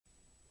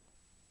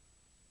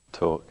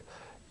talk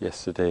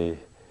yesterday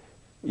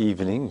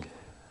evening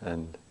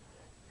and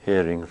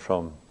hearing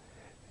from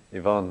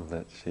Yvonne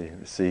that she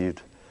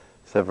received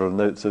several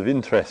notes of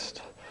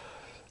interest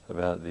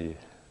about the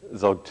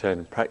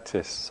Dzogchen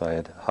practice. I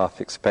had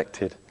half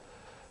expected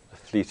a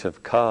fleet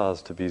of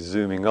cars to be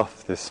zooming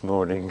off this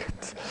morning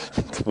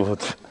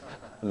towards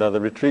another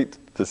retreat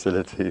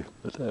facility,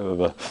 but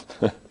however,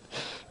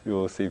 you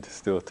all seem to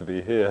still to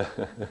be here.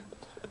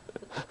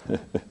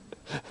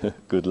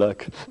 Good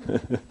luck.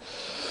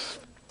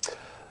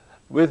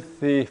 With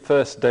the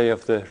first day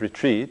of the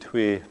retreat,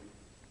 we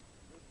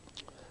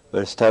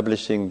were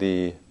establishing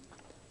the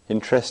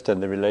interest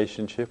and the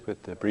relationship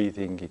with the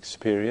breathing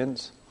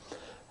experience,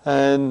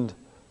 and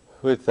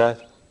with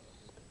that,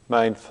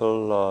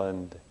 mindful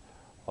and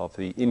of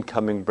the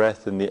incoming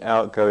breath and the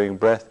outgoing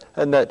breath,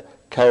 and that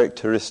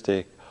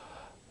characteristic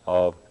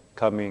of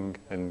coming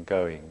and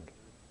going.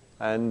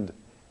 And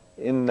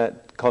in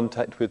that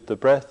contact with the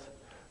breath,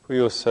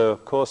 we also,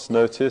 of course,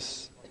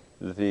 notice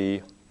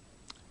the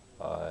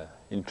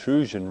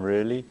intrusion,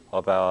 really,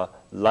 of our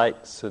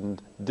likes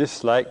and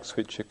dislikes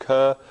which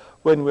occur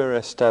when we're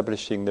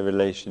establishing the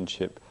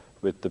relationship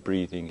with the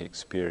breathing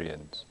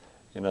experience.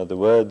 In other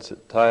words,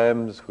 at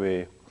times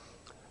we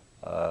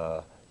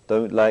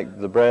don't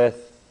like the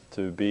breath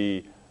to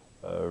be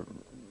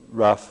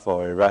rough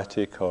or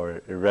erratic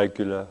or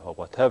irregular or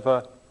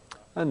whatever,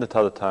 and at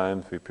other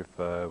times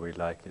we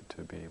like it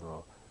to be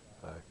more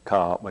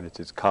calm, when it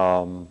is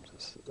calm,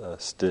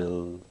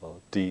 still, or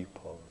deep,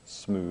 or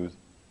smooth.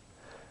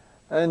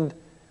 And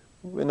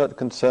we're not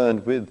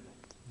concerned with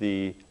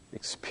the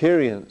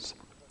experience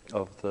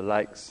of the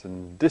likes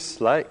and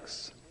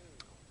dislikes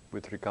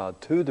with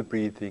regard to the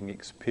breathing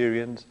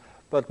experience,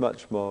 but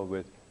much more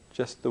with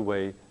just the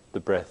way the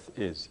breath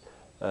is,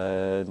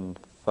 and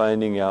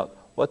finding out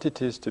what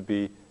it is to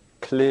be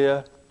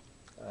clear,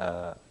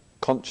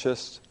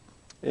 conscious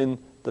in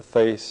the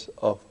face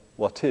of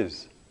what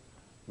is,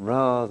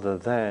 rather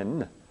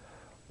than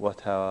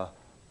what our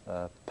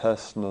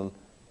personal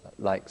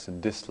likes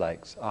and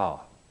dislikes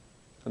are.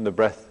 And the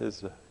breath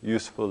is a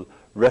useful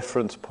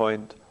reference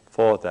point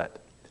for that.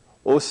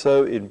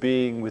 Also, in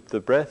being with the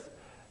breath,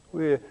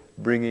 we're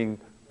bringing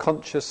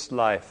conscious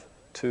life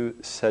to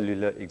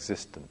cellular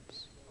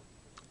existence.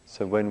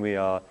 So when we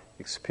are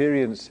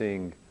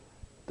experiencing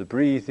the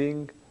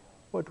breathing,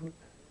 what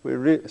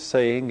we're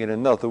saying in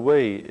another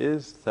way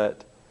is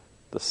that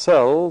the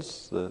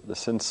cells, the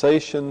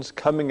sensations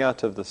coming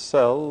out of the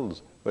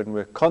cells, when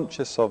we're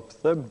conscious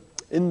of them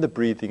in the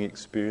breathing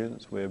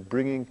experience, we're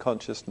bringing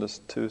consciousness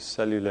to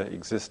cellular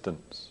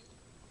existence.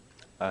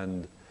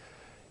 And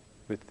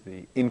with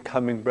the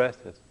incoming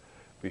breath, as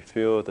we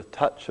feel the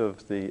touch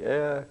of the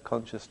air,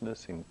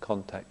 consciousness in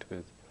contact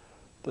with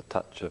the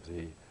touch of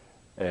the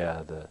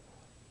air, the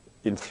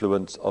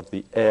influence of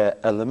the air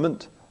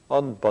element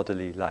on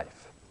bodily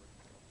life.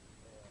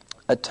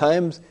 At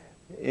times,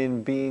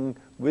 in being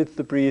with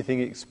the breathing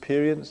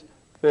experience,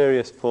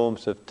 various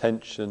forms of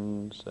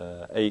tensions,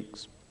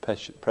 aches,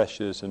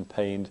 pressures and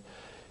pains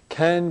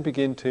can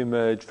begin to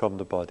emerge from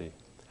the body.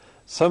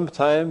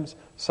 Sometimes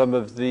some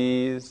of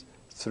these,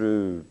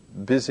 through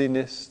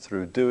busyness,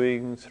 through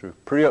doing, through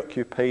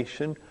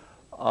preoccupation,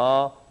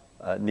 are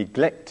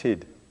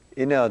neglected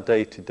in our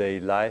day-to-day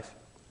life,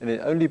 and it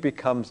only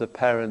becomes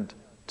apparent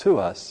to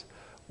us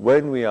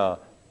when we are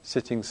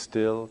sitting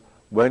still,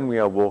 when we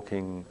are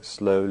walking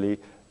slowly,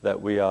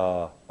 that we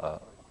are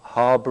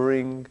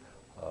harboring,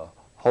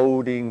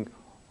 holding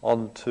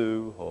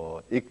onto,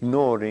 or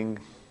ignoring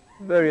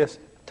various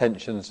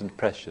tensions and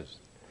pressures.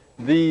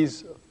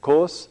 These, of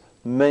course,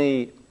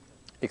 may be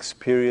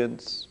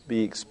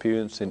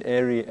experienced in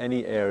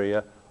any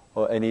area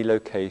or any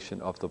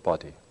location of the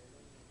body.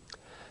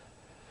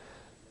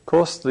 Of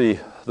course, the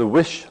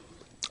wish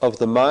of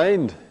the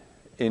mind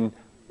in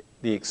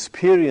the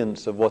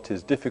experience of what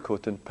is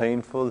difficult and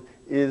painful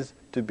is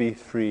to be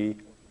free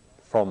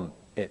from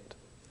it.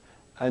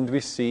 And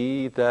we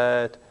see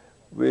that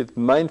with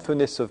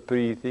mindfulness of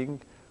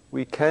breathing,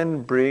 we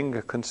can bring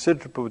a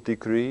considerable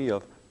degree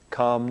of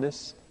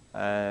calmness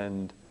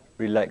and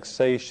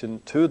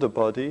relaxation to the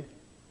body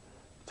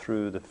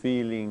through the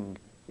feeling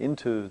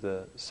into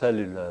the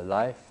cellular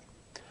life,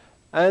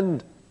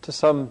 and to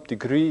some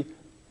degree,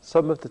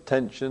 some of the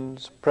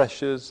tensions,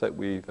 pressures that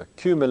we've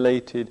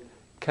accumulated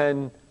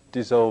can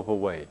dissolve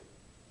away.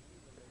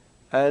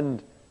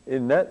 And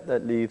in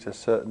that leaves a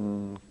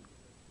certain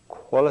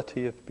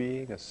quality of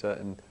being, a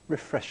certain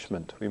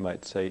refreshment, we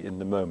might say, in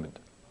the moment.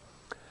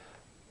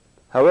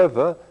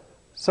 However,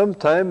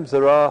 sometimes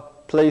there are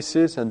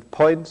places and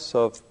points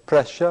of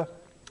pressure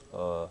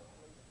or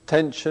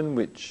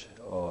tension,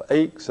 or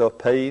aches or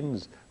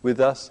pains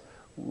with us,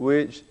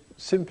 which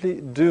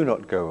simply do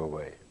not go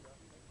away.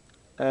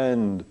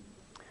 And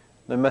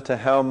no matter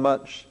how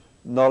much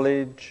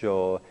knowledge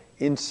or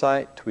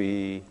insight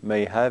we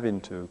may have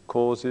into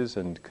causes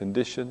and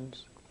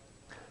conditions,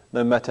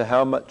 no matter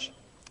how much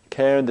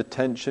care and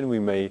attention we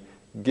may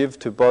give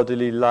to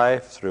bodily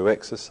life through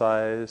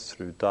exercise,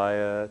 through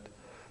diet,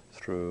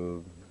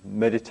 through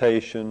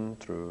meditation,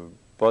 through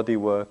body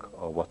work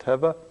or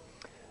whatever,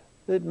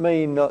 it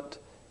may not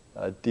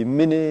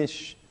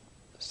diminish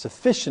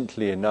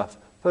sufficiently enough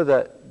for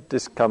that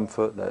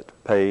discomfort, that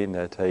pain,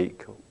 that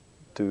ache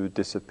to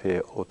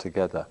disappear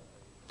altogether.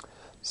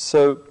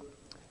 So,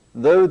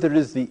 though there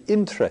is the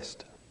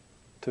interest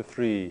to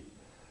free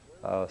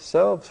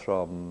ourselves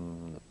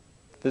from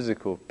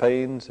physical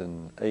pains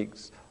and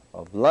aches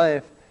of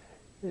life,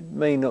 it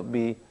may not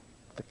be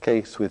the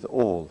case with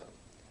all.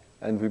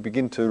 And we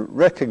begin to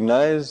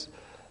recognize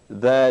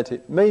that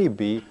it may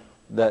be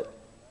that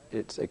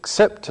its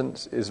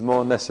acceptance is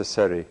more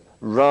necessary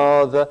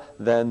rather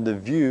than the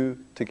view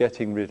to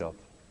getting rid of.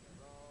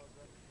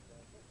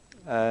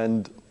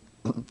 And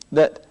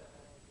that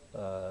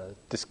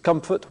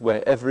discomfort,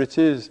 wherever it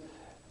is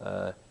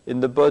in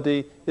the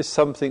body, is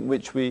something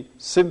which we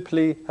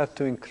simply have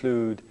to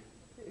include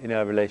in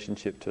our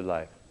relationship to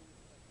life.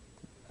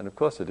 And of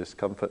course, the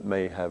discomfort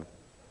may have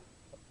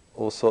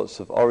all sorts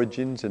of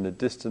origins in the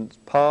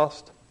distant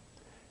past.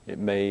 It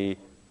may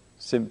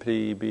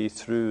simply be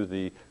through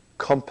the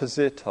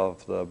composite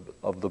of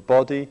the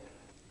body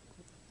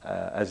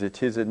as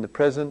it is in the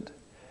present.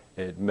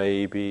 It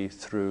may be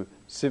through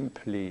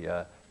simply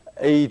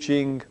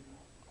aging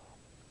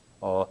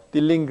or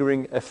the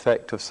lingering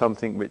effect of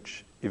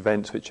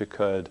events which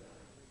occurred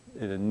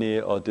in a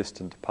near or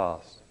distant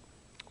past.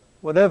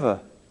 Whatever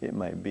it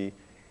might be,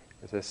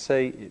 as I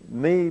say, it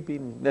may be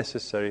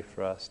necessary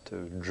for us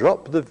to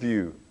drop the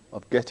view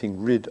of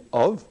getting rid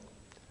of,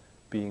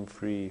 being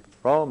free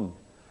from,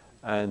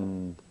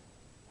 and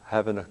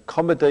have an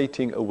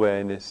accommodating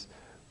awareness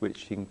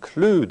which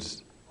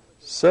includes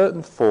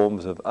certain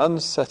forms of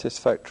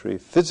unsatisfactory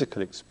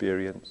physical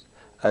experience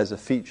as a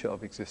feature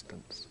of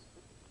existence.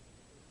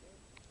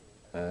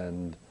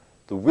 And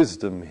the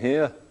wisdom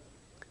here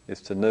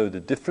is to know the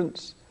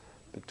difference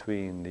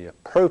between the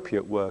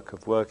appropriate work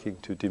of working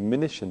to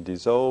diminish and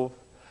dissolve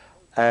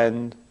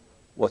and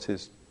what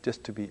is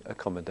just to be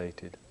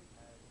accommodated.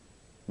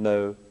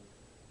 No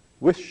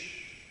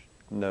wish,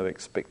 no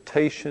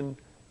expectation,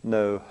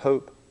 no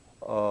hope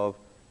of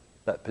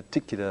that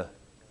particular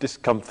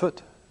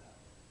discomfort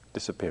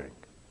disappearing.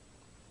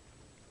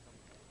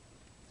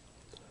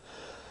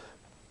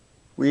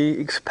 We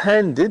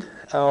expanded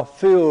our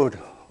field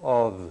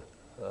of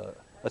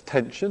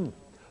attention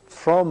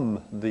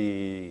from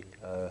the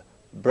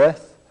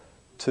breath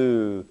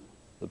to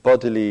the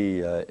bodily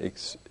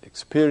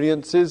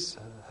experiences.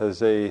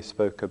 Jose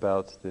spoke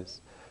about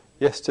this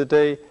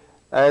yesterday,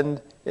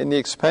 and in the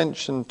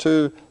expansion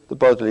to the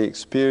bodily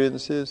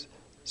experiences,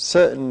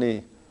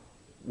 certainly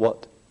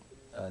what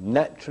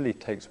naturally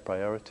takes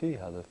priority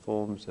are the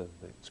forms of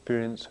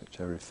experience which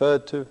are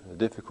referred to, the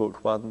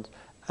difficult ones,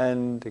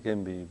 and it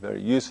can be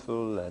very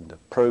useful and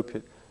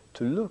appropriate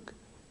to look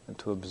and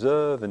to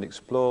observe and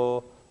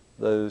explore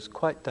those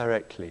quite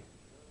directly.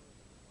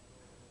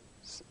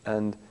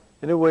 And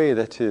in a way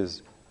that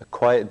is a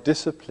quiet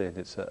discipline,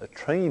 it's a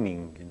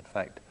training, in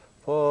fact,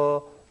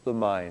 for the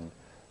mind,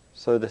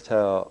 so that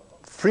our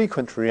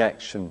frequent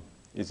reaction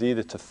is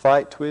either to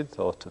fight with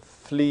or to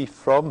flee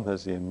from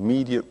as the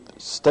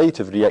immediate state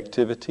of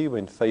reactivity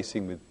when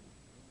facing with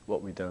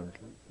what we don't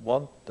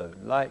want,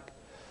 don't like.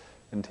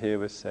 And here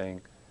we're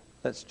saying,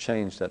 let's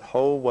change that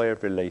whole way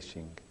of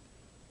relating.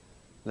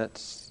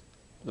 Let's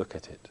look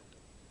at it.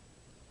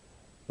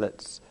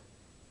 Let's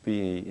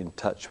be in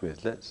touch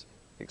with, let's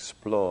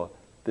explore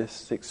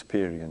this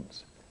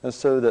experience. And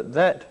so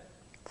that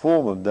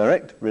form of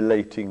direct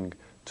relating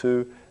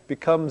to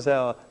becomes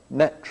our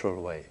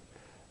natural way.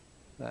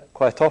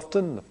 Quite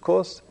often, of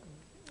course,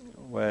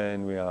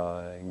 when we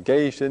are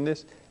engaged in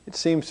this, it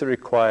seems to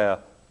require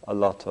a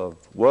lot of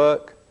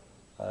work,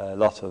 a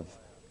lot of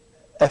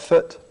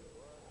effort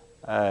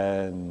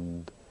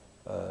and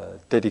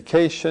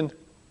dedication.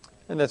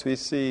 And as we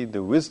see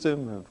the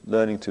wisdom of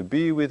learning to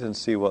be with and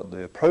see what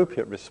the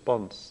appropriate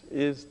response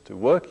is to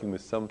working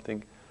with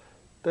something,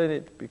 then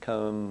it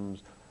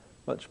becomes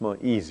much more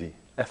easy,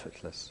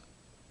 effortless.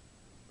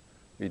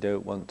 We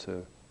don't want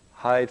to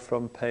hide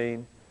from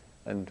pain,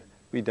 and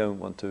we don't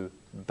want to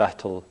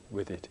battle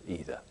with it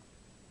either.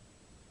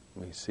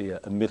 We see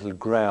a middle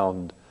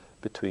ground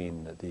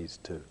between these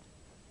two.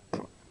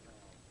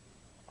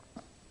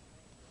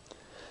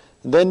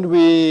 Then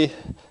we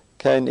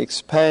can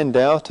expand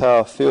out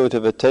our field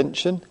of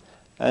attention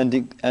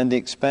and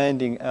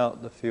expanding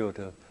out the field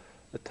of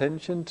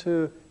attention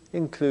to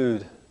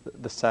include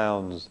the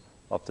sounds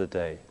of the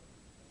day.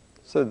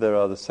 So there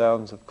are the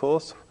sounds, of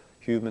course,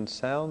 human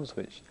sounds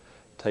which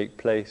take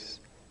place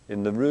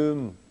in the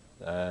room,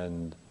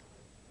 and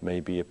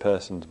maybe a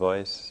person's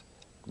voice,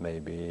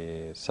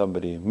 maybe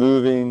somebody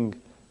moving,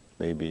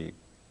 maybe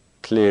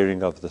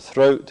clearing of the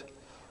throat,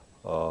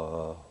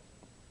 or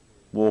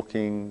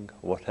walking,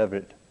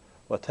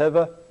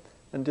 whatever,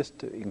 and just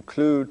to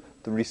include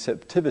the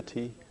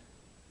receptivity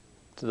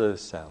to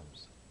those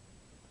sounds.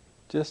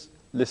 Just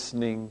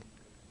listening,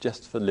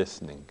 just for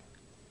listening.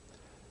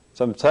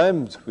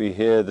 Sometimes we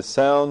hear the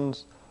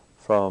sounds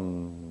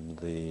from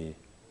the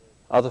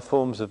other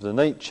forms of the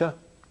nature,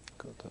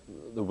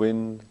 the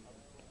wind,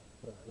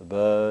 the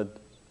bird,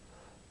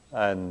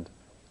 and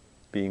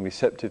being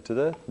receptive to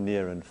that,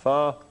 near and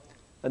far.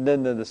 And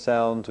then there are the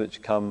sounds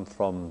which come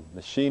from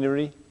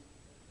machinery,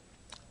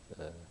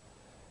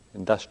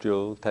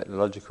 industrial,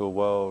 technological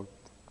world,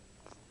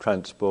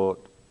 transport,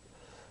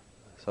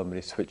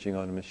 somebody switching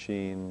on a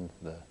machine,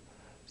 the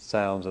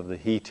sounds of the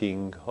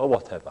heating, or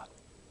whatever.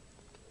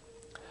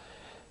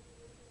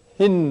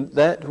 In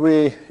that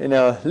we, in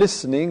our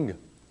listening,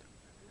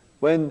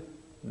 when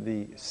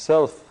the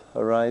self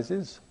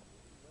arises,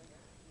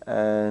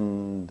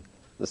 and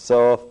the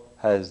self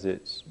has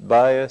its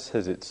bias,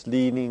 has its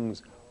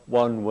leanings,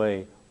 one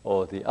way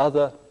or the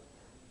other,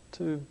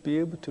 to be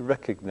able to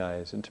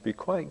recognize and to be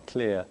quite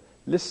clear,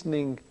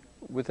 listening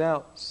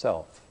without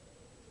self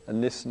and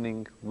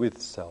listening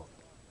with self.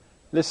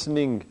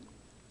 Listening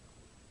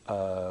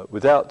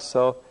without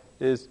self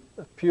is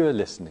a pure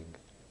listening.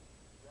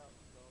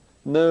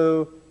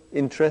 No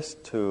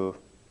interest to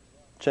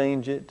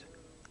change it,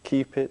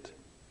 keep it,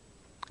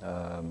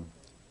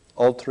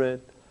 alter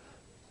it,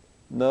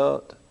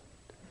 not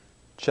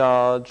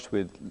charged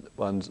with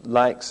one's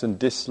likes and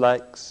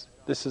dislikes.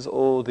 This is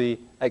all the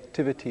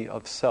activity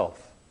of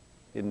self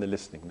in the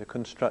listening, the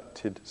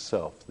constructed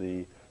self,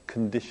 the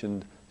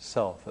conditioned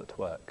self at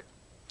work.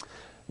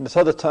 And at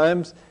other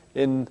times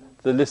in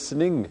the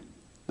listening,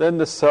 then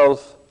the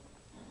self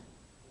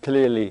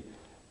clearly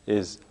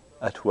is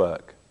at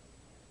work.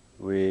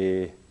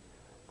 We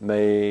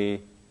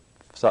may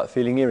start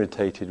feeling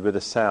irritated with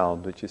a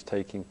sound which is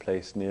taking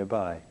place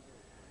nearby.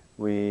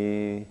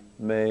 We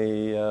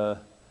may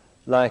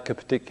like a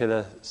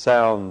particular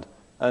sound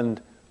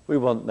and we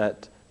want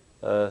that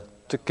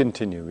to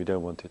continue. We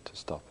don't want it to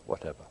stop,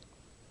 whatever.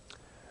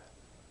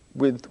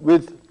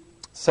 With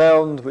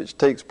sound which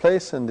takes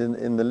place and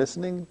in the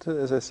listening,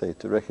 as I say,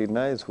 to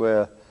recognize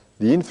where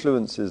the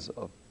influences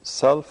of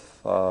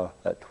self are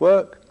at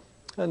work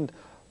and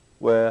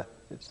where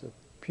it's a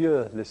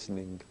pure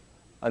listening,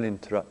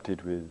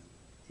 uninterrupted with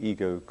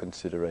ego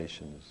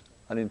considerations,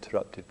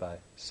 uninterrupted by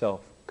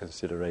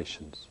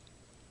self-considerations.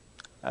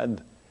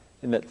 And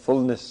in that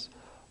fullness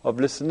of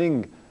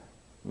listening,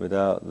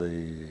 without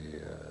the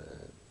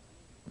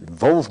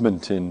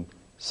involvement in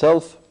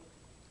self,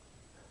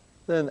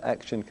 then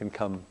action can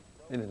come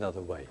in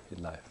another way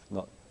in life,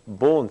 not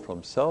born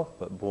from self,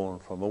 but born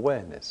from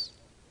awareness.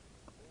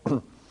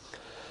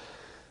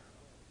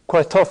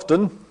 Quite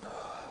often,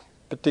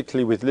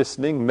 particularly with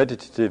listening,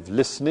 meditative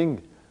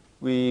listening,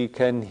 we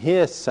can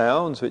hear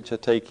sounds which are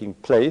taking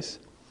place,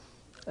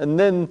 and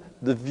then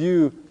the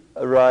view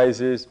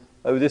arises,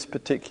 oh, this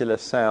particular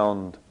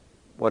sound,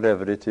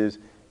 whatever it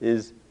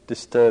is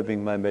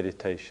disturbing my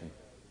meditation,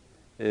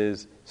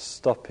 is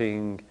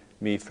stopping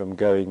me from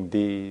going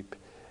deep,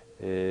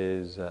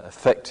 is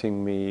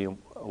affecting me,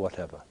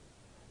 whatever.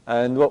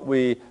 And what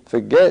we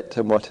forget,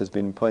 and what has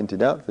been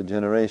pointed out for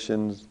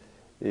generations,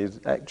 is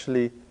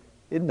actually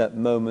in that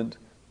moment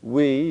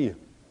we,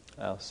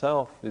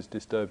 ourself, is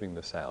disturbing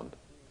the sound.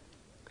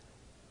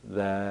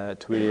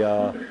 That we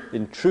are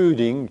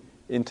intruding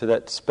into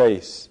that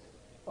space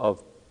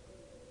of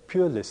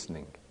pure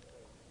listening.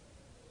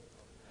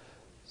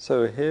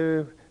 So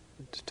here,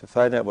 to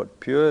find out what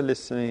pure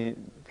listening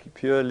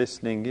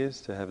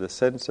is, to have the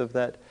sense of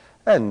that,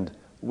 and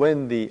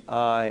when the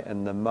I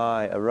and the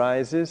my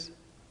arises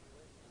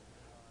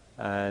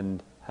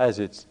and has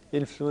its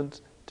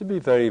influence, to be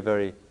very,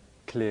 very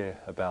clear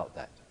about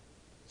that,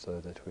 so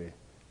that we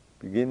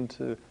begin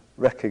to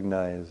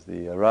recognize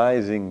the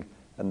arising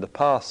and the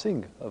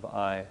passing of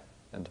I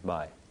and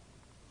my.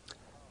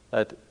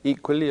 That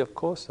equally, of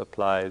course,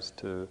 applies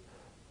to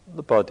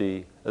the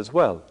body as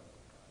well.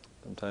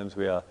 Sometimes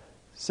we are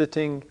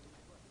sitting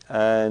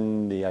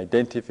and the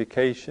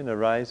identification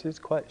arises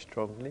quite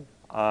strongly.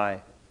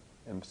 I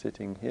am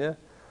sitting here.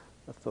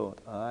 The thought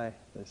I,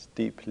 this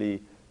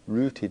deeply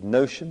rooted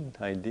notion,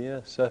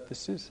 idea,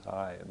 surfaces.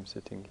 I am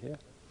sitting here.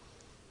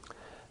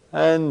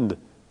 And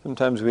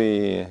sometimes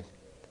we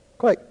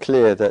quite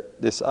clear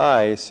that this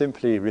I is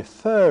simply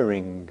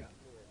referring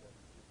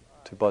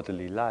to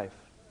bodily life,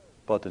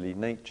 bodily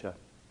nature.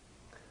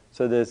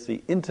 So there's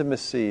the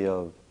intimacy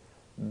of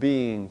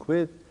being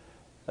with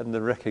and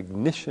the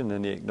recognition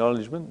and the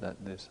acknowledgement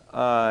that this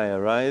I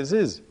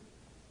arises,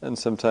 and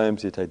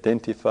sometimes it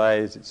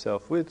identifies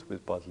itself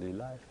with bodily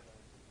life.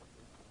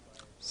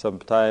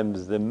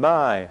 Sometimes the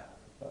my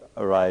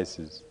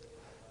arises,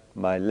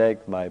 my leg,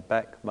 my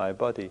back, my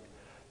body.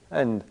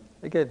 And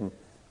again,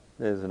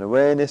 there's an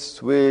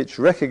awareness which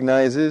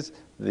recognizes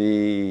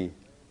the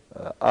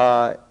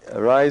I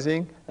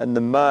arising and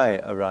the my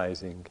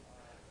arising.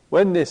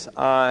 When this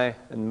I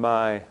and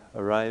my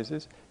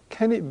arises,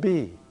 can it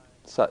be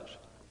such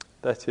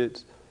that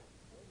it's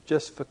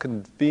just for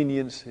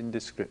convenience in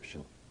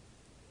description?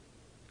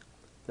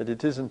 That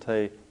it isn't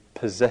a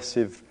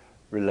possessive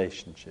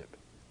relationship.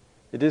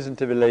 It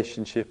isn't a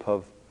relationship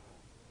of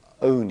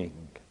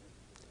owning.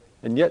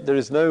 And yet there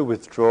is no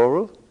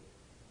withdrawal,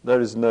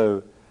 there is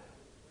no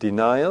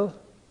denial,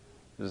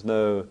 there's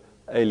no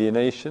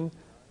alienation,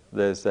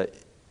 there's that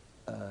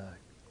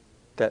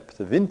depth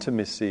of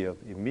intimacy of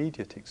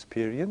immediate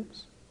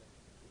experience,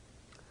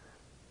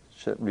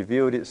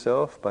 revealed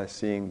itself by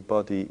seeing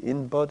body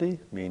in body,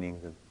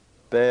 meaning the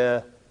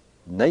bare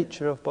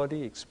nature of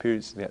body,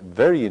 experiencing that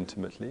very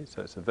intimately.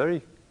 So it's a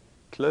very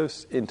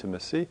close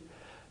intimacy,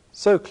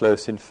 so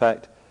close in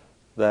fact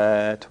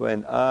that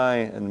when I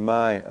and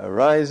my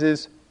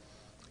arises,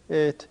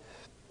 it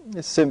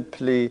is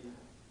simply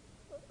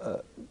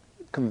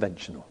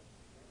conventional.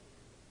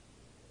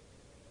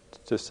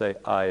 To say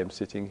I am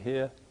sitting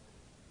here.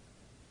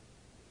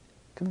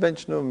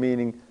 Conventional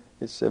meaning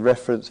it's a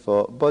reference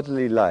for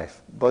bodily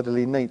life,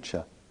 bodily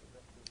nature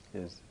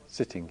is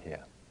sitting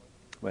here.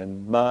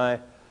 When my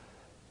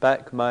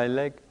back, my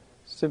leg,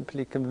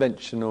 simply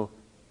conventional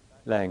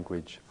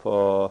language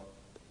for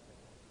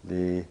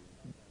the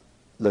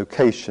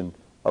location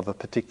of a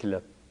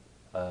particular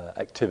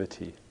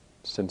activity,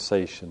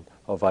 sensation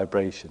or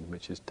vibration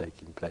which is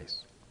taking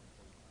place.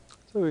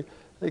 So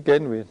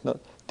we're not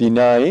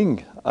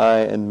denying I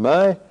and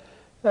my,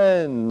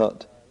 and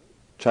not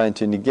trying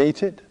to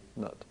negate it,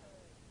 not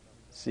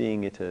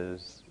seeing it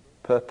as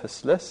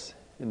purposeless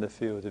in the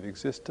field of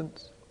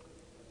existence,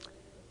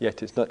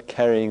 yet it's not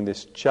carrying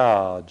this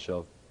charge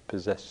of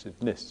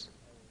possessiveness,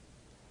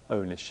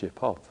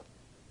 ownership of.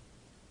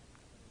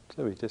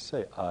 So we just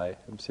say, I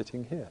am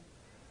sitting here,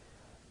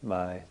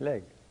 my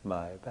leg,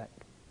 my back,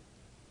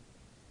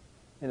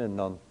 in a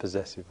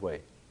non-possessive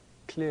way,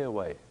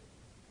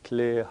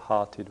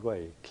 clear-hearted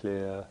way,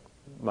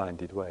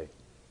 clear-minded way.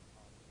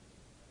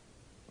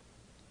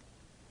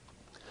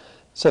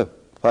 So,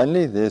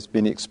 finally, there is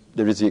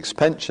the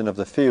expansion of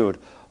the field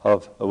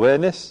of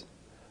awareness,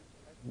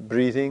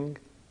 breathing,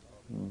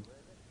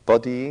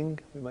 bodying,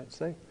 we might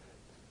say,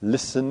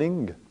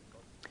 listening.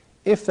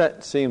 If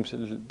that seems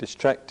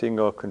distracting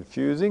or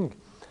confusing,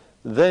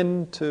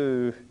 then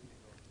to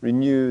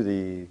renew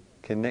the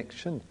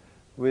connection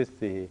with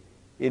the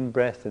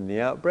in-breath and the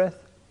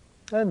out-breath,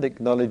 and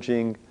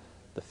acknowledging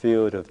the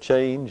field of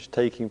change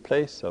taking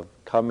place, of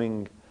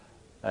coming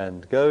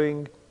and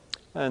going,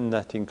 and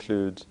that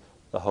includes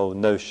the whole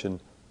notion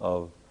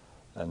of,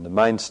 and the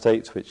mind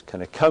states which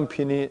can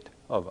accompany it,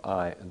 of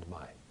I and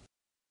my.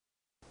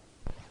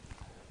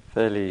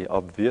 Fairly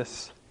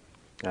obvious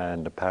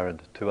and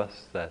apparent to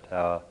us that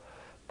our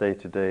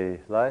day-to-day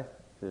life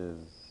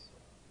is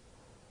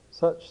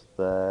such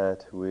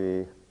that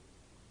we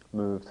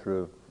move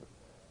through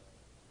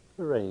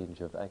a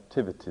range of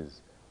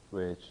activities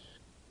which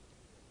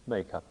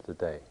make up the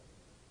day.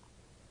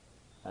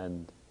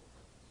 And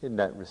in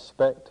that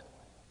respect,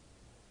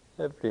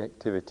 every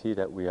activity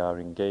that we are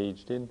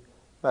engaged in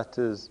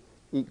matters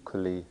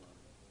equally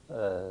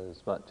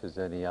as much as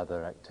any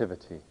other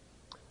activity.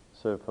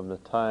 So from the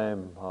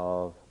time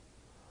of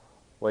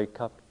wake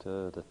up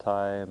to the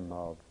time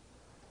of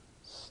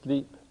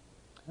sleep,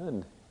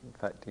 and in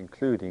fact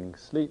including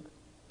sleep,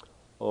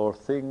 all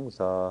things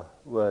are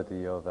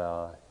worthy of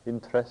our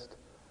interest,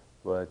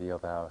 worthy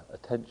of our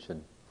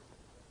attention,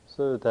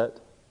 so that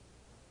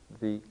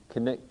the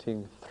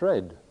connecting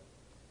thread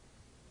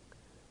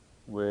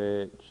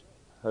which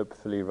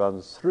hopefully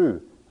runs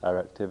through our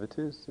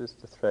activities is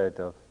the thread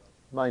of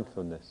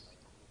mindfulness.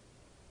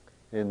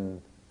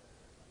 In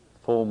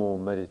formal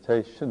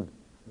meditation,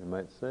 we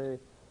might say,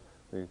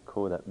 we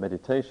call that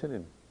meditation,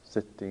 in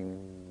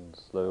sitting,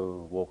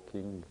 slow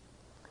walking,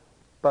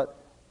 but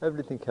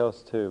everything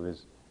else too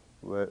is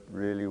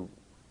really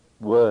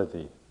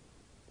worthy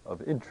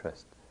of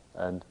interest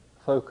and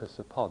focus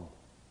upon,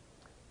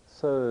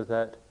 so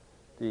that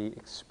the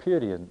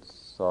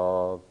experience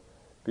of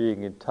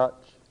being in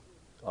touch,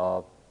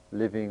 of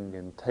living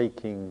and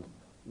taking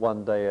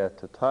one day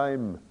at a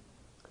time,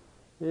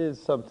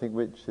 is something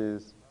which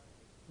is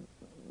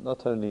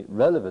not only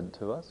relevant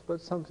to us, but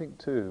something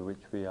too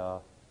which we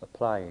are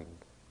applying.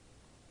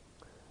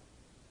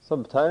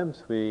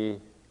 Sometimes we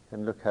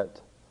can look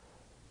at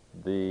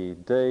the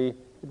day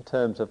in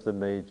terms of the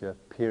major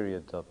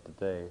periods of the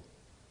day.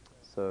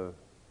 So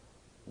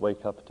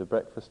wake up to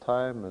breakfast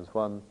time as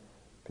one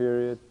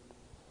period,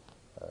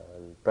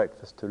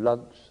 breakfast to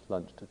lunch,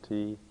 lunch to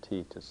tea,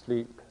 tea to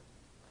sleep.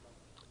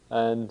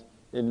 And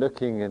in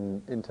looking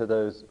into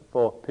those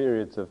 4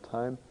 periods of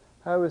time,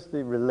 how is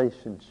the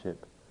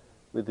relationship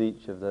with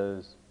each of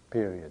those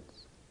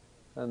periods?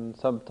 And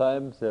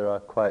sometimes there are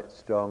quite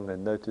strong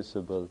and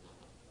noticeable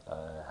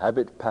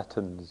habit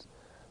patterns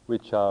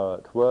which are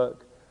at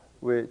work,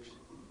 which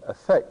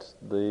affect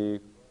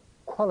the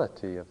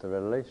quality of the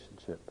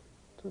relationship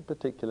to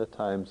particular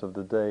times of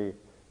the day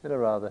in a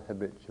rather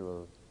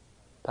habitual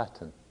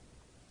pattern.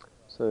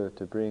 So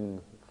to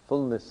bring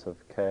fullness of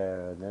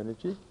care and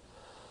energy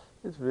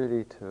is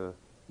really to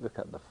look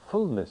at the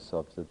fullness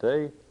of the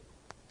day,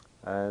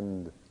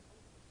 and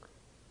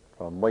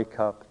from wake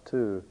up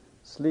to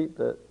sleep,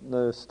 that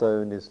no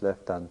stone is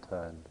left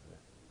unturned,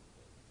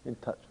 in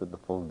touch with the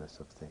fullness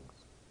of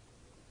things.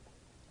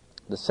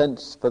 The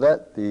sense for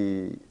that,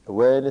 the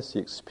awareness, the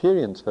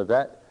experience for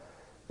that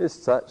is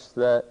such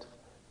that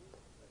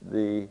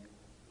the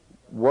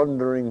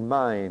wandering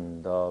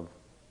mind of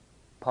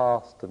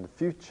past and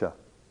future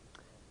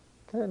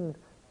can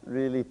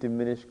really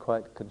diminish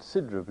quite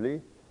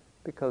considerably,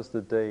 because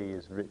the day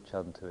is rich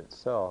unto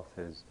itself,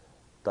 is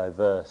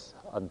diverse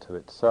unto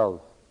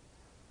itself.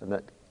 And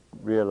that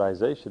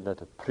realization,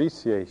 that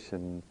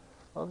appreciation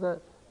of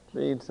that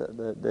means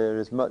that there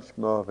is much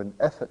more of an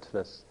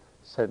effortless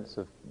sense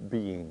of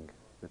being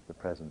with the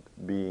present,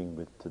 being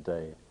with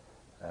today,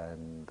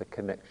 and the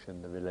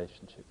connection, the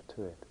relationship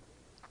to it.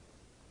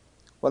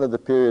 One of the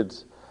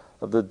periods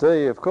of the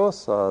day, of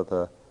course, are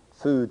the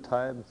food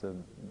times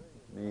and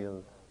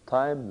meal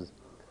times,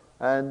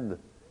 and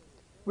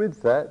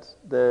with that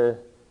there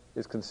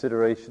is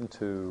consideration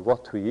to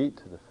what we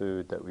eat, the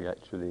food that we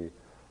actually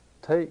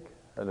take,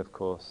 and of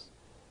course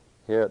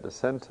here at the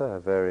center a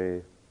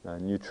very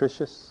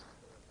nutritious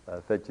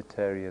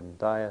vegetarian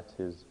diet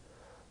is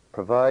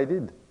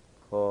provided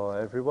for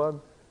everyone,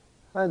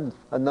 and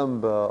a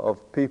number of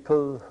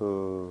people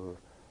who,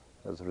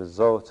 as a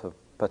result of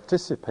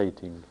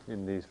participating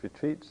in these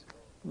retreats,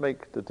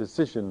 make the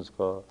decision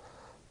for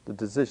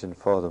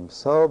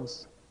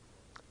themselves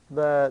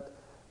that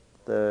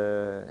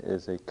there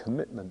is a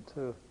commitment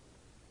to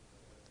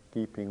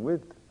keeping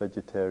with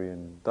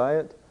vegetarian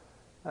diet,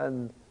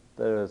 and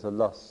there is a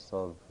loss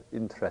of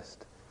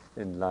interest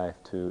in life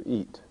to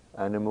eat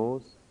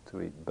animals,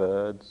 to eat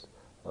birds,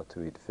 or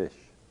to eat fish.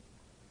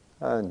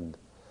 And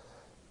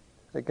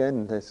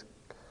again, this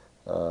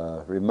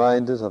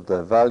reminders of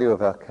the value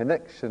of our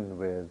connection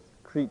with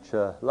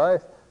creature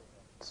life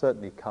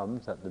certainly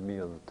comes at the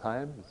meal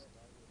times.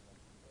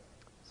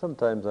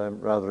 Sometimes I'm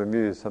rather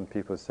amused, some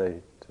people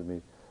say to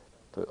me,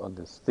 on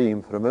this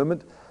theme for a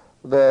moment,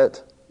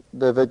 that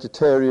they're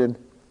vegetarian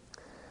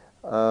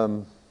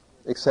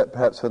except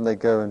perhaps when they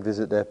go and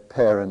visit their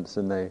parents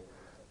and they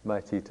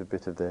might eat a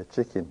bit of their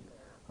chicken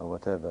or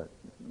whatever.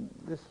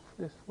 This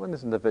one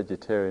isn't a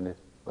vegetarian if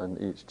one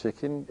eats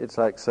chicken. It's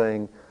like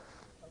saying,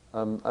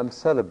 I'm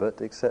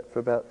celibate except for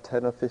about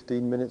 10 or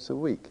 15 minutes a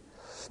week.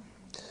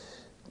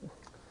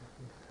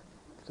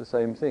 It's the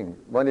same thing.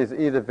 One is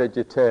either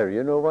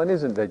vegetarian or one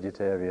isn't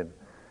vegetarian.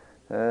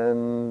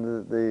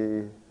 And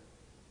the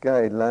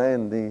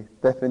guideline, the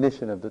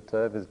definition of the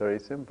term is very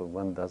simple.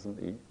 One doesn't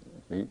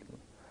eat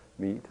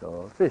meat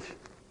or fish.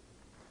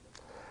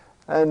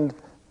 And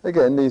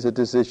again, these are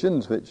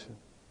decisions which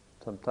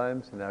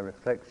sometimes in our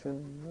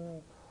reflection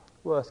are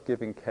worth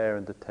giving care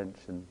and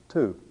attention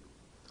to.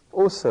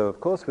 Also,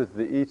 of course, with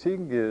the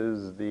eating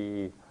is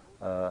the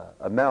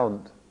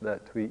amount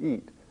that we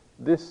eat.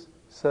 This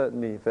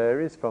certainly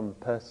varies from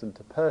person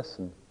to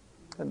person,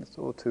 and it's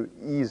all too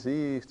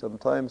easy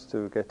sometimes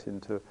to get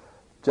into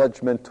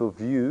judgmental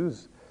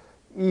views,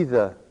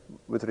 either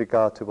with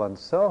regard to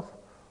oneself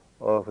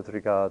or with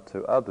regard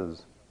to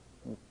others,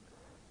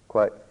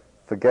 quite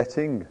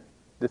forgetting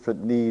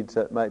different needs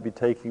that might be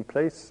taking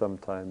place,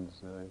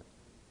 sometimes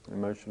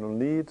emotional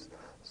needs,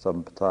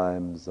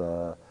 sometimes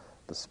the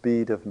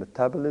speed of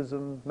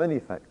metabolism, many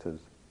factors.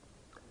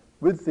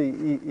 With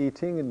the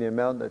eating and the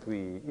amount that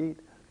we eat,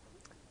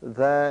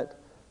 that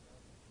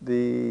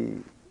the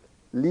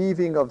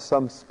leaving of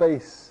some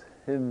space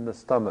in the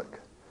stomach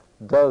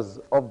does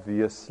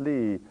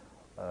obviously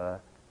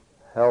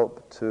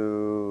help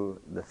to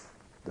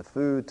the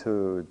food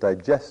to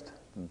digest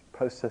and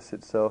process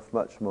itself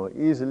much more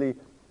easily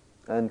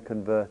and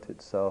convert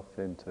itself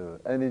into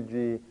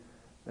energy,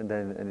 and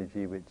then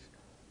energy which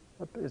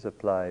is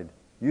applied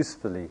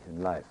usefully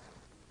in life.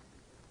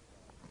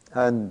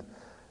 And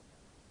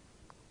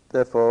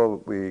therefore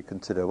we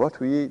consider what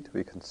we eat,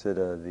 we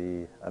consider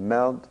the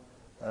amount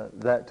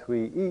that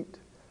we eat,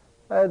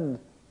 and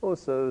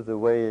also the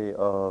way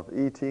of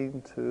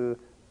eating to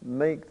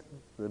make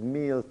the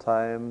meal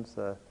times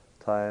a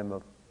time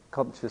of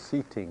conscious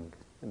eating.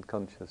 And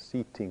conscious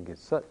eating is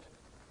such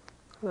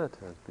that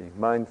as being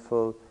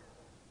mindful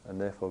and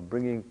therefore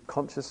bringing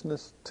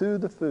consciousness to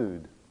the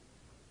food.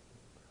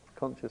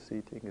 Conscious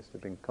eating is to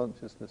bring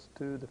consciousness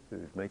to the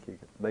food,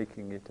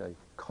 making it a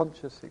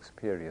conscious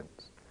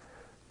experience.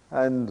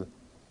 And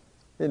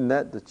in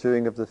that, the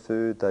chewing of the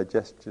food,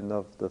 digestion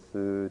of the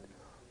food,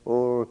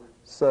 all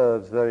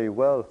serves very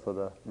well for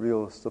the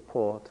real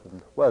support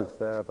and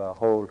welfare of our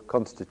whole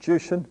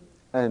constitution,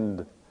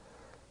 and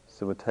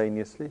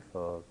simultaneously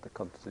for the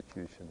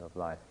constitution of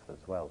life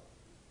as well.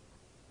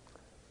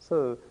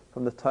 So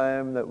from the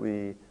time that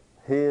we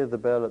hear the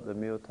bell at the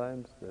meal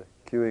times, the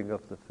queuing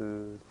of the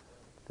food,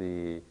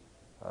 the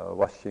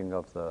washing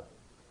of the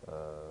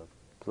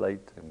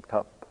plate and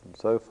cup and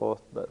so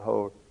forth, that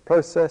whole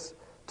process,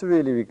 to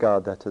really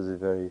regard that as a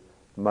very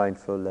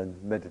mindful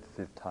and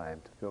meditative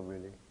time, to feel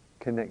really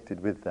connected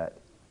with that.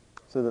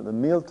 So that the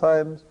meal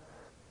times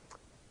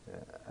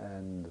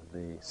and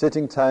the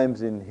sitting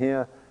times in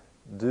here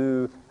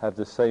do have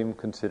the same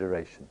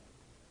consideration.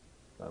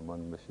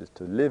 One wishes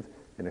to live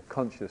in a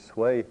conscious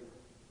way,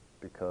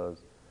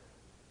 because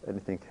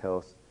anything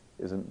else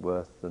isn't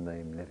worth the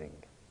name living.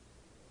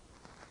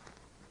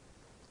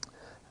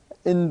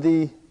 In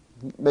the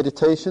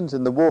meditations,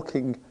 in the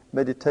walking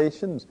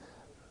meditations,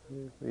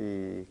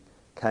 we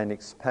can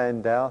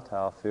expand out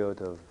our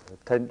field of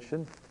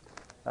attention,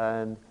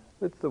 and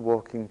with the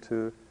walking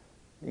to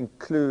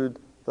include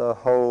the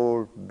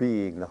whole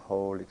being, the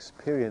whole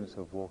experience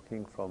of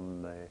walking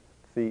from the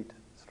feet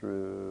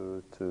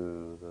through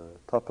to the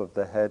top of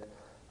the head,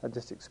 and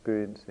just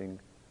experiencing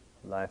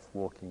life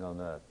walking on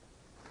earth.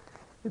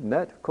 In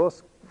that, of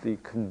course, the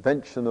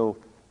conventional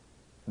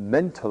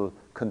mental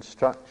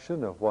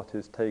construction of what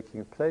is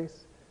taking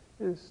place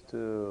is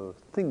to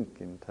think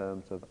in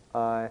terms of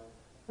I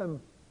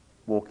am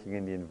walking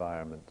in the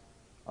environment,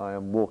 I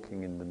am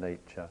walking in the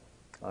nature,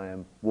 I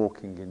am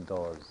walking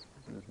indoors.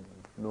 This is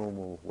a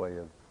normal way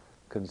of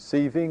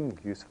conceiving,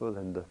 useful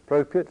and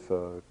appropriate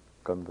for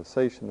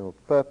conversational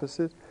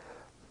purposes,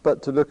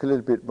 but to look a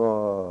little bit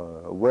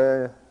more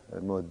aware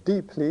and more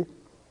deeply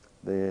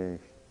the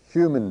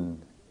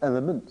human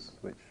elements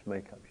which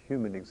make up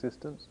human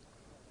existence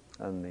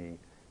and the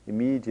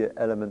immediate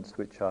elements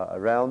which are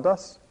around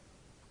us,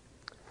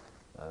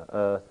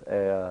 earth,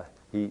 air,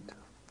 heat,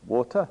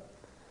 water,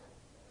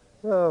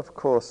 of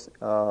course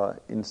are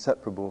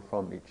inseparable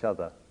from each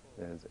other.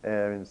 There's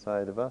air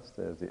inside of us,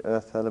 there's the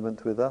earth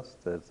element with us,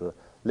 there's the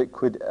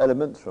liquid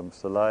element from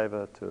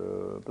saliva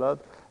to blood,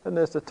 and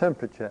there's the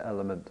temperature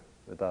element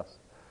with us.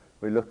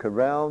 We look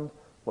around,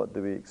 what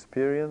do we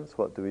experience,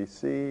 what do we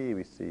see?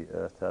 We see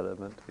earth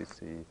element, we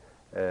see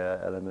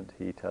air element,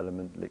 heat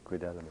element,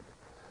 liquid element.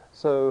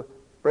 So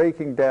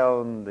breaking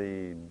down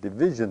the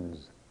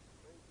divisions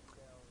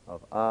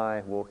of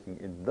I walking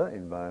in the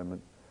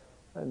environment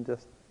and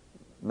just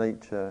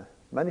nature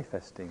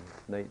manifesting,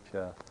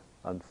 nature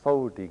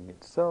unfolding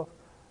itself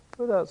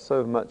without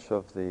so much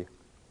of the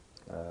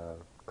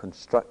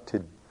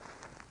constructed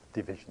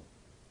division.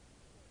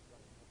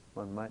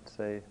 One might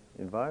say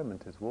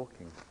environment is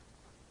walking.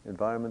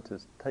 Environment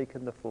has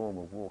taken the form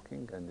of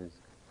walking and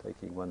is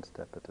taking one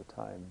step at a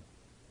time.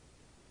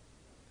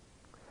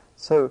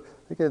 So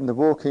again, the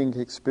walking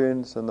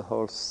experience and the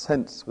whole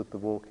sense with the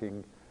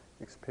walking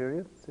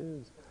experience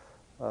is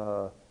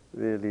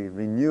really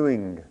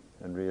renewing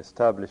and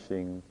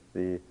re-establishing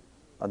the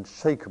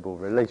unshakable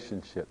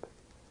relationship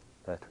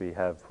that we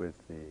have with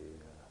the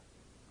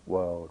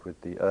world, with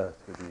the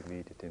earth, with the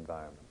immediate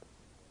environment.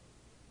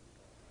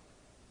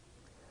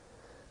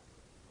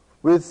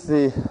 With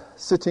the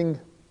sitting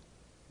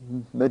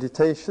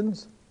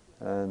meditations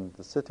and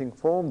the sitting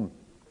form,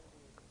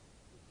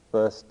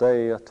 first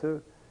day or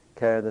two,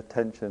 care and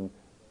attention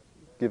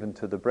given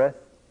to the breath,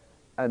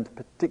 and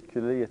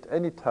particularly at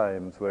any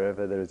times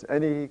wherever there is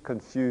any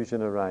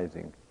confusion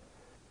arising.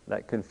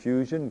 That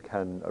confusion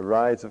can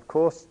arise, of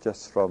course,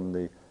 just from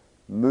the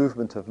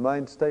movement of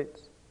mind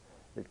states.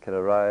 It can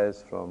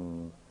arise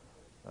from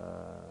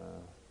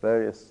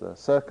various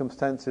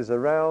circumstances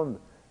around,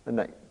 and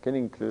that can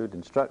include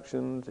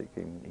instructions, it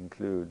can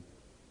include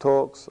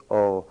talks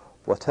or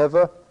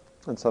whatever,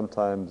 and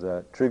sometimes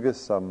triggers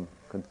some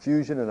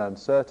confusion and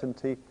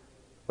uncertainty.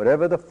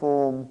 Whatever the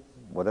form,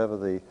 whatever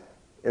the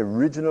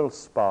original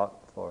spark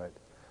for it,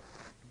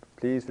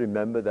 please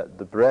remember that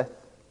the breath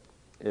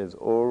is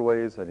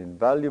always an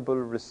invaluable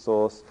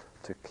resource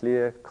to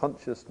clear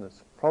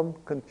consciousness from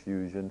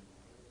confusion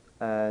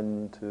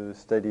and to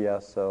steady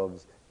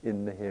ourselves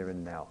in the here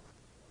and now.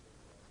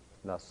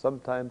 Now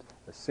sometimes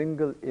a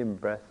single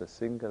in-breath, a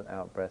single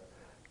out-breath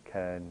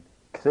can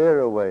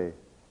clear away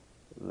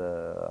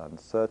the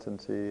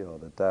uncertainty or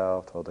the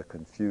doubt or the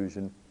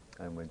confusion,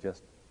 and we're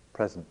just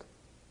present,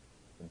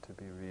 and to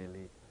be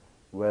really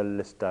well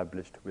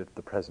established with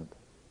the present.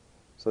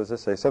 So as I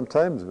say,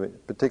 sometimes,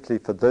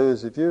 particularly for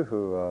those of you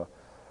who are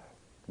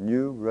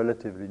new,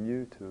 relatively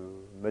new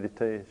to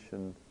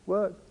meditation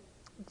work,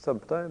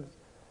 sometimes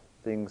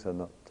things are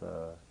not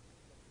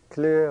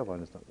clear,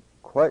 one is not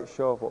quite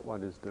sure what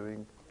one is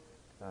doing,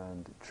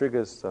 and it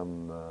triggers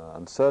some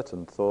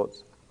uncertain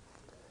thoughts.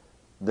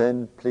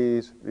 Then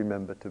please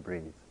remember to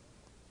breathe.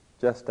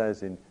 Just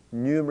as in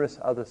numerous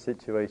other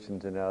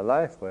situations in our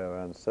life where we're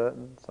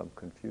uncertain, some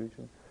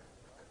confusion,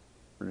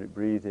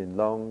 breathe in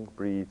long,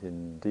 breathe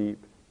in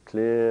deep,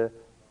 clear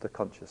the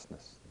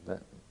consciousness.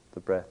 Let the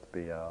breath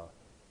be our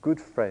good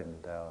friend,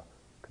 our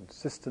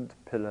consistent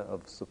pillar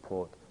of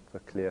support for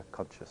clear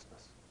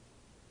consciousness.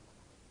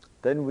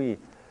 Then we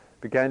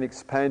began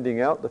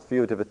expanding out the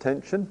field of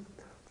attention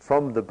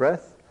from the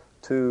breath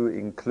to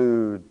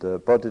include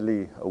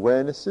bodily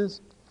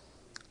awarenesses,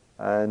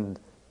 and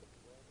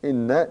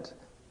in that,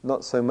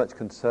 not so much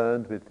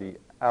concerned with the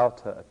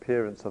outer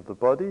appearance of the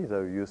body,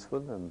 though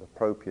useful and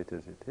appropriate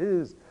as it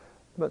is,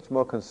 much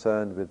more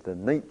concerned with the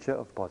nature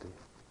of body,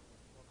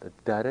 the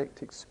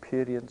direct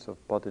experience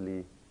of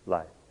bodily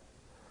life.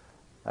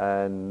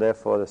 And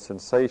therefore the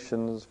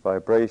sensations,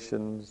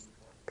 vibrations,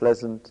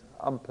 pleasant,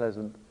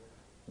 unpleasant,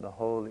 the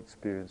whole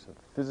experience of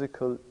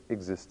physical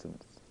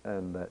existence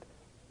and that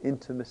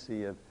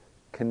intimacy of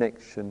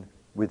connection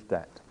with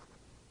that.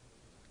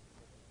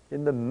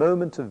 In the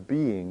moment of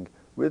being,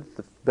 with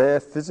the bare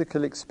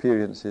physical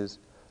experiences,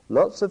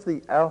 lots of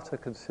the outer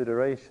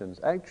considerations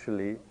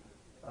actually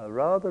are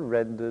rather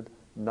rendered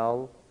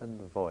null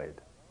and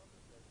void.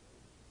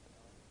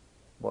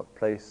 What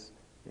place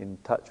in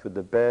touch with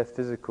the bare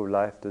physical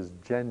life does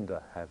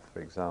gender have,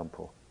 for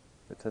example?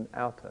 It's an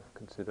outer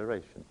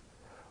consideration.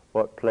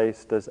 What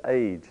place does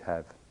age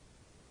have?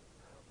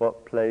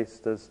 What place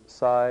does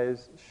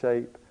size,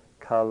 shape,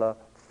 color,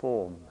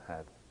 form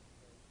have?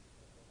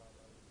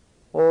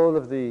 All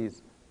of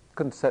these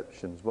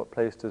conceptions, what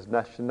place does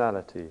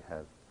nationality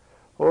have?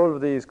 All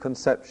of these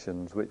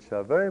conceptions which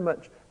are very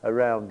much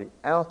around the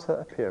outer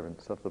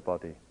appearance of the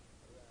body,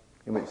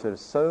 in which there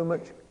is so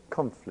much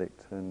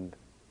conflict and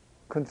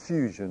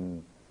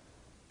confusion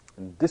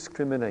and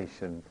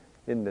discrimination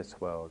in this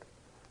world,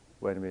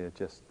 when we are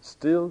just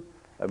still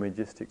and we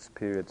just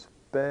experience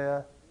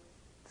bare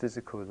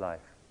physical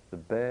life, the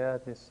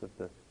bareness of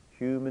the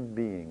human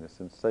being, the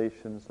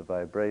sensations, the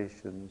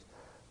vibrations,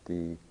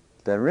 the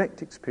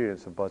direct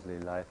experience of bodily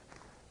life,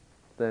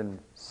 then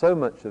so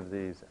much of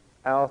these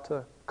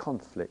outer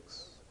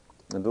conflicts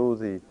and all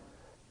the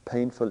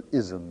painful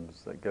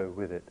isms that go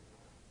with it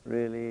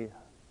really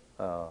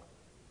are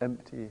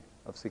empty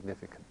of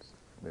significance.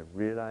 We're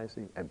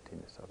realizing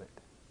emptiness of it.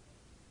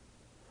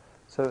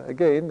 So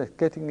again,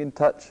 getting in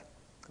touch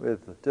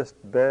with just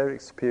bare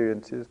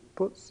experiences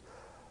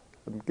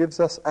gives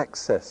us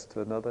access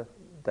to another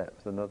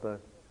depth, another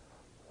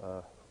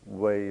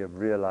way of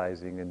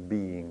realizing and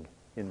being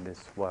in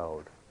this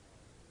world.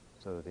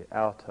 So the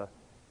outer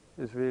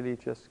is really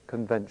just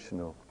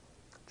conventional,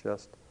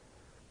 just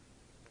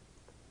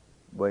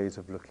ways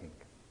of looking.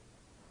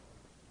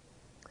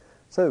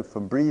 So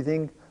from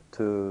breathing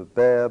to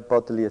bare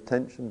bodily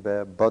attention,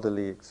 bare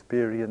bodily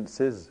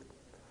experiences,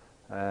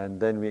 and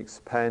then we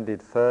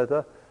expanded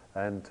further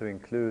and to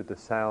include the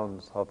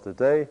sounds of the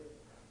day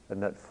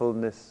and that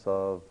fullness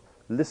of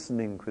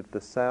listening with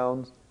the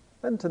sounds,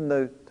 and to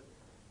note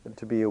and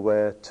to be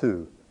aware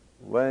too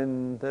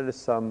when there is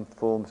some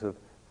forms of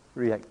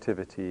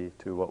reactivity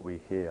to what we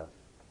hear,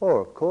 or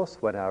of course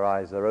when our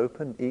eyes are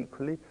open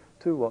equally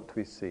to what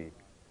we see.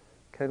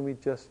 Can we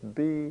just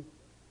be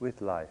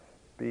with life,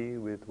 be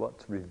with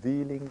what's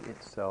revealing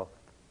itself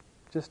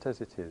just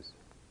as it is?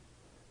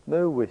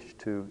 No wish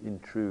to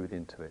intrude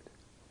into it,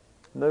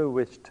 no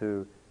wish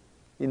to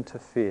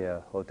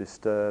interfere or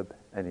disturb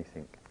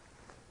anything.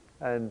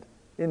 And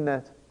in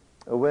that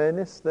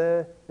awareness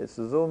there, it's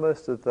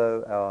almost as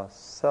though our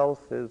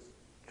self is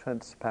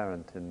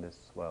transparent in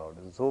this world.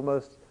 It's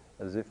almost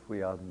as if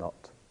we are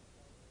not,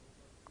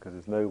 because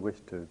there's no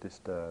wish to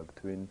disturb,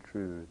 to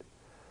intrude,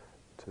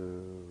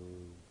 to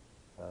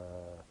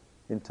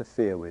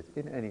interfere with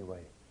in any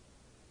way.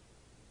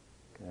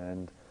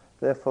 And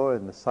therefore,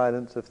 in the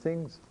silence of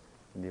things,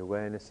 in the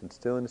awareness and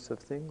stillness of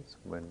things,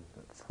 when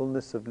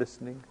fullness of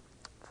listening,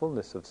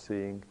 fullness of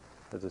seeing,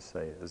 as I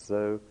say, as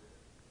though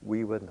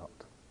we were not.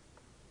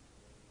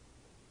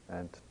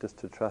 And just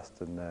to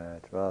trust in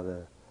that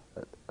rather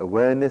that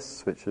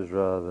awareness which is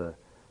rather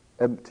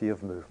empty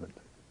of movement.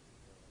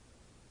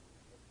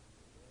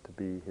 To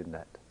be in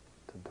that,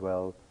 to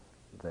dwell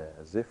there,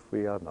 as if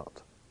we are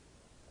not.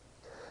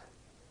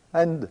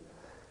 And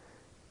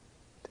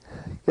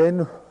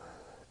again,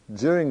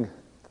 during the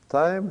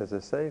time, as I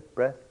say,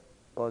 breath,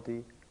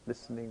 body,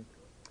 listening,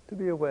 to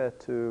be aware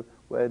too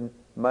when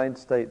mind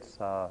states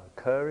are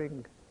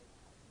occurring,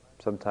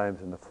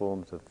 sometimes in the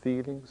forms of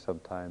feeling,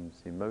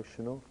 sometimes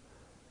emotional,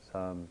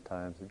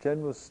 sometimes a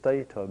general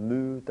state or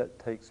mood that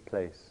takes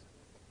place.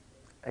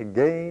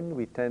 Again,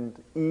 we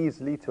tend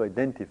easily to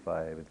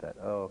identify with that.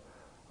 Oh,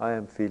 I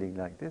am feeling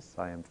like this,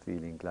 I am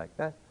feeling like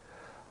that.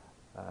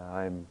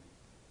 I'm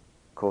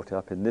caught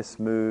up in this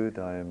mood,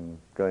 I am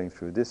going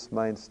through this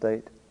mind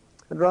state.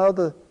 And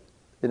rather,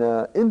 in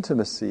our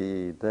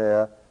intimacy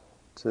there,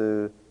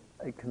 to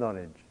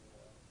acknowledge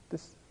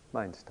this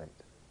mind state.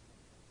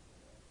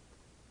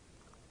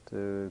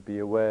 To be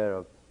aware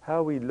of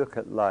how we look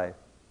at life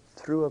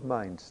through a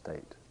mind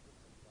state.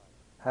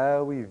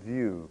 How we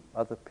view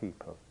other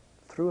people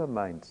through a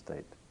mind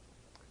state,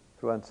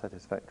 through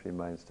unsatisfactory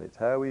mind states.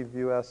 How we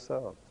view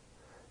ourselves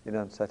in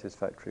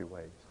unsatisfactory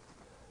ways.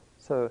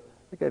 So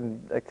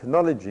again,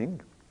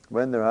 acknowledging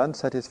when there are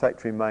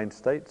unsatisfactory mind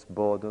states,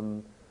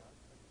 boredom,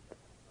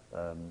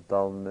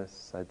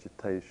 dullness,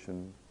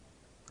 agitation,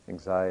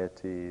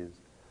 anxieties,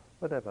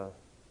 whatever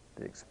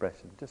the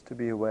expression, just to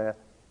be aware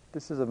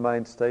this is a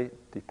mind state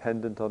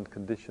dependent on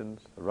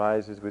conditions,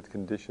 arises with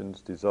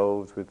conditions,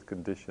 dissolves with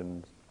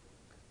conditions,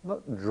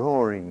 not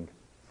drawing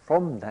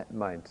from that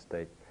mind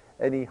state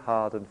any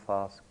hard and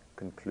fast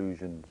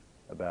conclusions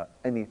about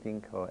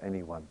anything or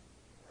anyone.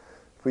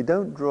 If we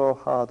don't draw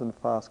hard and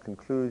fast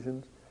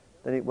conclusions,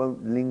 then it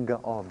won't linger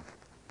on.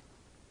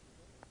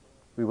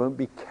 We won't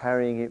be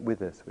carrying it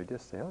with us. We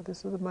just say, oh,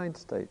 this is a mind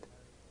state.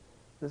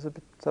 There's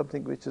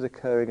something which is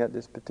occurring at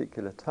this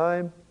particular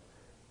time.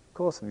 Of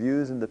course,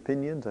 views and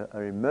opinions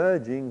are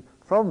emerging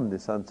from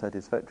this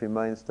unsatisfactory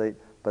mind state,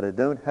 but I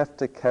don't have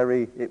to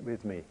carry it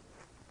with me.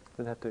 I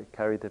don't have to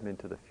carry them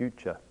into the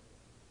future.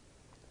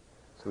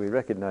 So we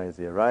recognize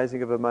the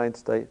arising of a mind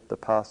state, the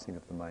passing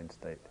of the mind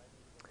state.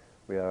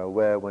 We are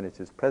aware when it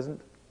is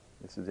present.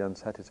 This is the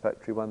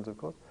unsatisfactory ones, of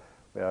course.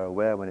 We are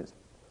aware when it's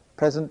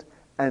present,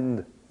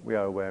 and we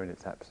are aware in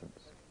its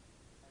absence.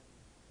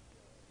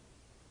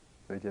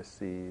 We just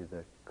see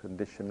the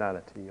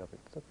conditionality of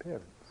its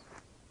appearance.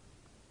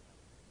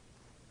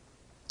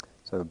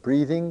 So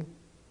breathing,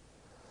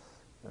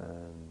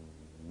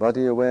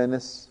 body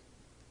awareness,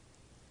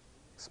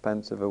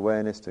 expansive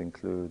awareness to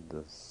include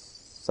the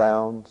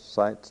sound,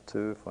 sight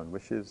too, if one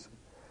wishes,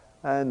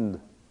 and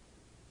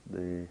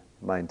the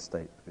mind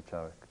states which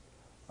are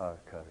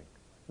occurring.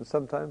 And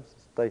sometimes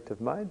the state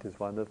of mind is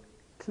one of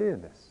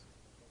clearness.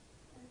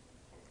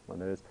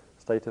 One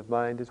state of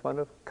mind is one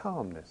of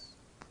calmness,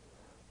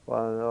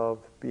 one of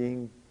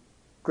being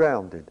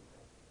grounded.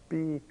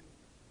 Be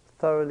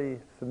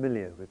thoroughly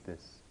familiar with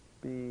this.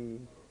 Be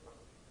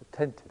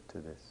attentive to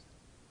this.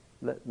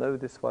 Know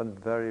this one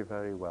very,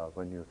 very well.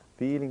 When you're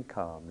feeling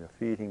calm, you're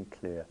feeling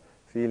clear,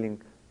 feeling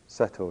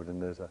settled,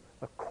 and there's a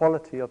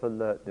quality of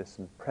alertness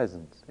and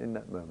presence in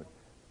that moment.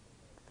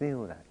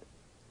 Feel that.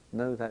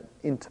 Know that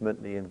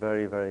intimately and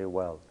very, very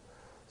well.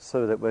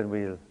 So that when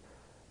we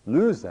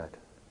lose that,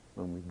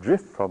 when we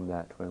drift from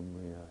that, when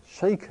we are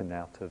shaken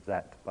out of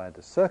that by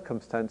the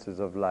circumstances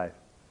of life,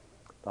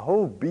 the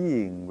whole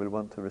being will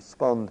want to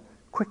respond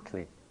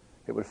quickly.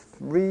 It will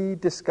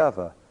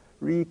rediscover,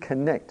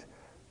 reconnect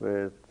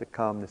with the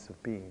calmness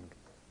of being,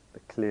 the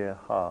clear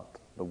heart,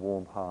 the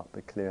warm heart,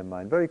 the clear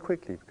mind, very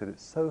quickly, because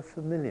it's so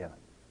familiar.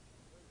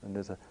 And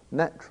there's a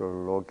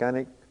natural,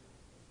 organic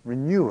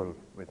renewal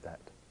with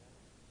that.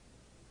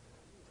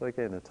 So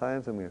again, at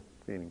times when we're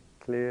feeling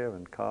clear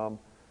and calm,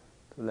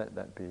 to let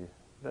that be a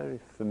very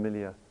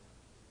familiar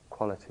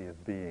quality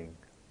of being.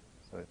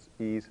 So it's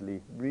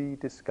easily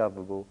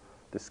rediscoverable,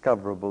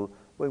 discoverable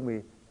when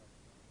we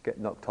get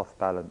knocked off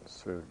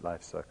balance through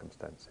life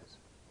circumstances.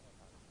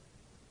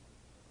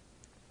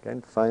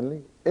 Again,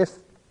 finally,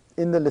 if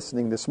in the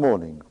listening this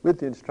morning, with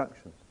the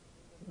instructions,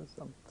 there's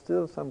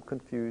still some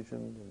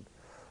confusion and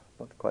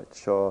not quite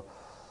sure,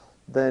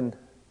 then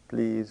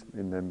please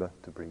remember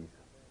to breathe.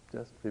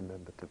 Just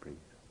remember to breathe.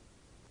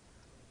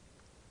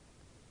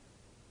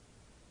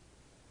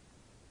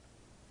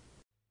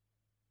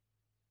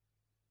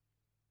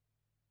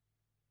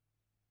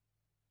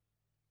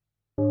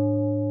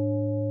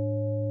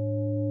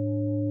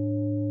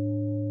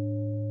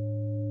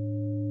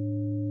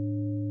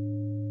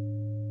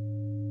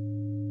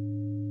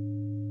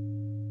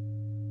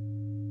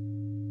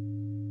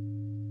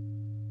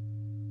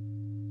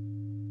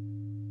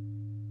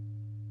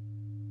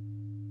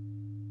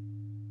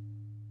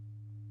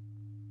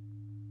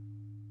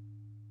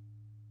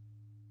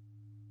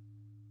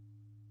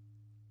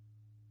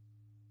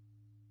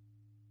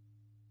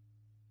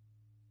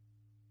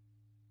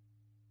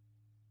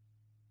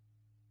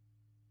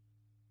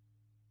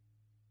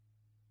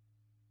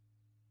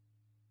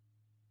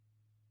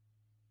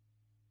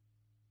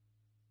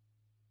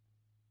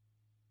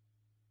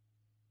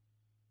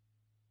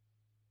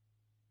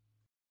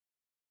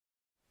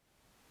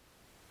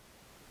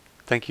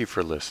 Thank you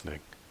for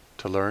listening.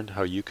 To learn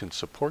how you can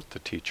support the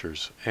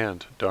teachers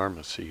and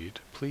Dharma Seed,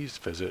 please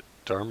visit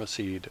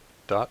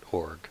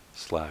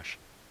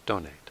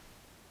dharmaseed.org/donate.